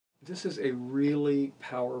this is a really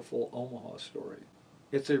powerful Omaha story.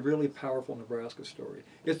 It's a really powerful Nebraska story.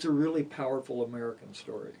 It's a really powerful American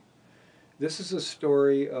story. This is a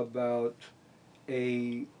story about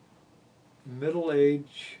a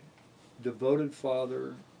middle-aged, devoted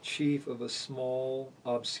father, chief of a small,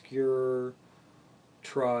 obscure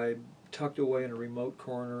tribe tucked away in a remote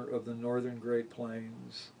corner of the northern Great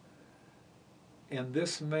Plains. And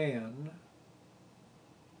this man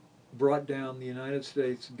brought down the United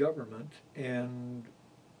States government and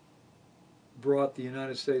brought the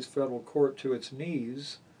United States federal court to its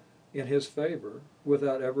knees in his favor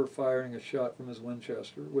without ever firing a shot from his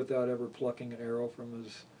Winchester, without ever plucking an arrow from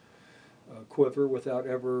his quiver, without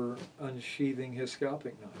ever unsheathing his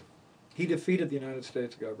scalping knife. He defeated the United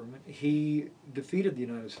States government. He defeated the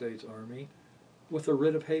United States Army with a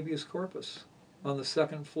writ of habeas corpus on the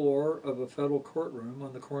second floor of a federal courtroom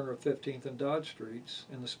on the corner of 15th and Dodge Streets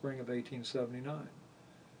in the spring of 1879.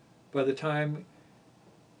 By the time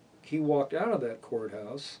he walked out of that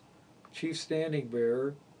courthouse, Chief Standing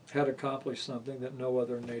Bear had accomplished something that no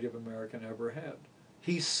other Native American ever had.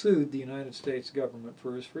 He sued the United States government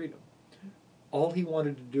for his freedom. All he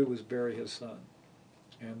wanted to do was bury his son.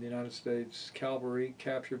 And the United States cavalry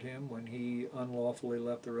captured him when he unlawfully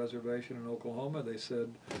left the reservation in Oklahoma. They said,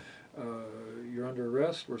 you're under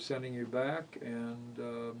arrest, we're sending you back.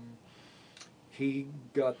 And he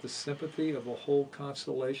got the sympathy of a whole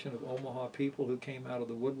constellation of Omaha people who came out of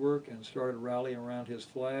the woodwork and started rallying around his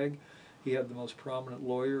flag. He had the most prominent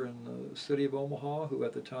lawyer in the city of Omaha, who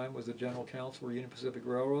at the time was the general counsel for Union Pacific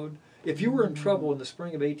Railroad. If you were in trouble in the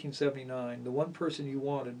spring of 1879, the one person you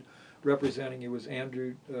wanted representing you was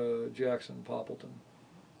Andrew Jackson Poppleton.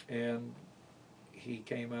 And he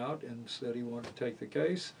came out and said he wanted to take the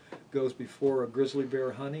case, goes before a grizzly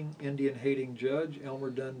bear hunting, Indian hating judge,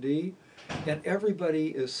 Elmer Dundee, and everybody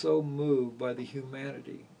is so moved by the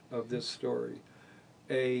humanity of this story.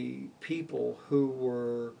 A people who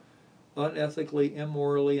were unethically,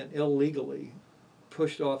 immorally, and illegally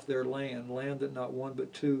pushed off their land that not one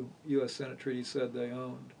but two U.S. Senate treaties said they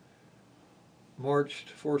owned, marched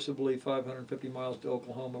forcibly 550 miles to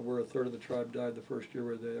Oklahoma, where a third of the tribe died the first year we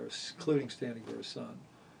were there, including Standing Bear's son,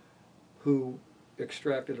 who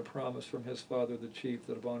extracted a promise from his father, the chief,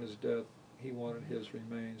 that upon his death he wanted his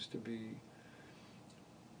remains to be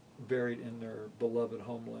buried in their beloved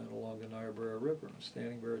homeland along the Niobrara River. And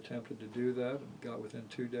Standing Bear attempted to do that and got within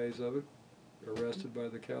 2 days of it, arrested by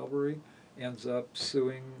the cavalry, ends up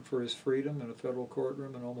suing for his freedom in a federal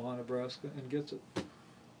courtroom in Omaha, Nebraska, and gets it.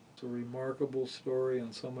 It's a remarkable story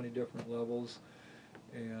on so many different levels,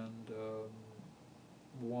 and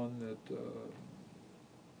one that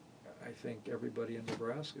I think everybody in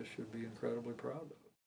Nebraska should be incredibly proud of.